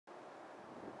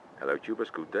Hello tubers,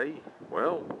 good day.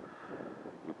 Well,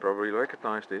 you probably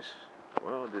recognize this.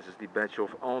 Well, this is the badge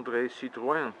of André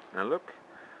Citroen. And look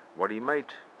what he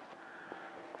made.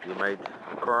 He made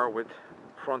a car with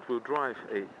front wheel drive,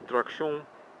 a traction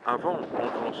avant en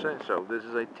français. So this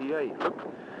is a TA, look.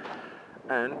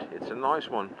 And it's a nice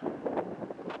one.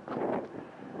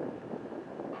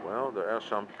 Well, there are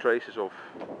some traces of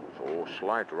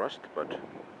slight rust, but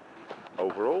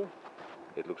overall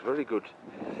it looks very good.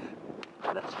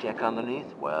 Let's check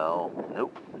underneath. Well,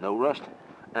 nope, no rust.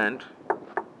 And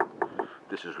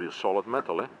this is real solid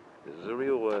metal, eh? This is a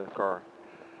real car.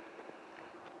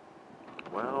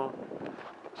 Well,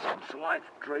 some slight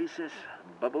traces,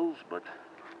 bubbles, but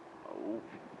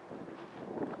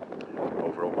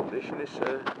overall condition is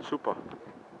super.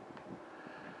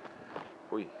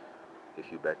 Oei,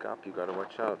 if you back up, you gotta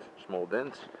watch out. Small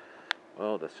dents.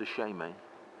 Well, that's a shame, eh?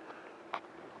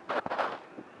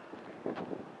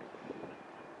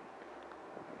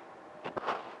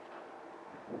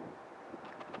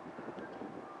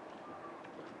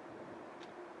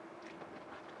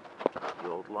 The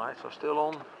old lights are still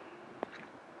on.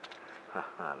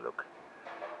 Haha, look.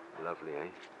 Lovely, eh?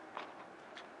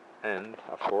 And,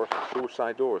 of course,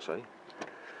 suicide doors, eh?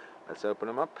 Let's open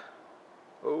them up.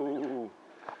 Oh,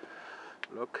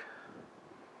 look.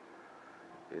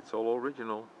 It's all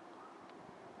original.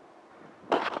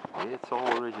 It's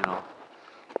all original.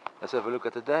 Let's have a look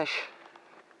at the dash.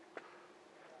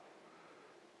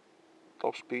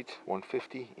 Top speed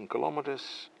 150 in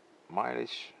kilometers.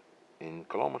 Mileage in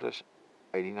kilometers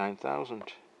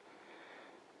 89,000.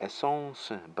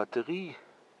 Essence, batterie,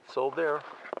 it's all there.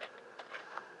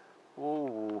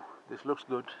 Oh, this looks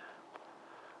good.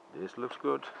 This looks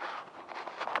good.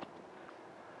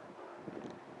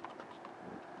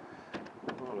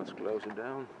 Well, let's close it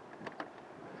down.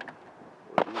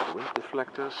 What are these wind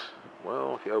deflectors?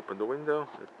 Well, if you open the window,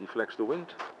 it deflects the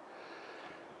wind.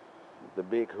 The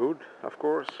big hood, of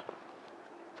course.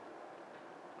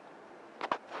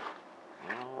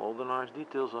 Well, all the nice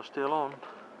details are still on.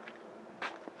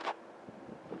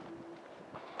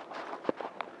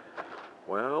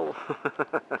 Well,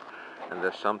 and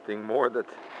there's something more that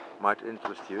might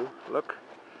interest you. Look,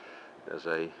 there's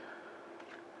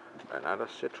another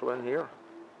Citroen here.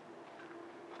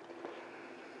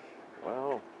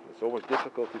 Well, it's always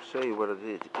difficult to say whether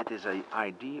it is a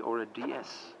ID or a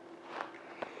DS.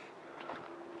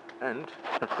 And,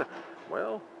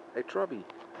 well, a Trabant.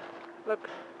 Look,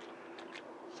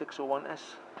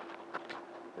 601S.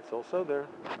 It's also there.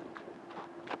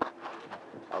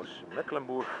 Aus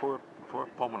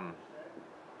Mecklenburg-Vorpommern.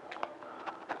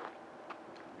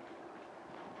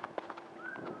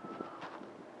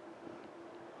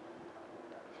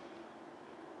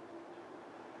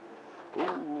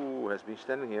 Ooh, has been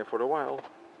standing here for a while.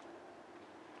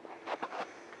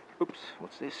 Oops,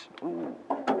 what's this? Ooh,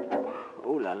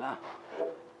 oh la la.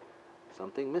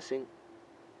 Something missing.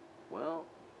 Well,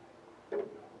 the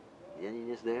engine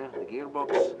is there, the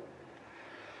gearbox.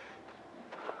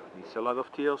 Needs a lot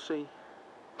of TLC.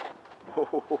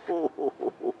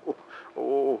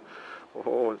 Oh,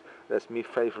 that's my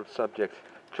favorite subject.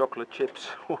 Chocolate chips.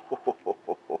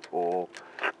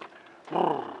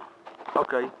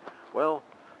 Okay, well,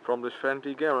 from this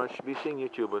friendly garage, be seeing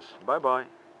YouTubers. Bye bye.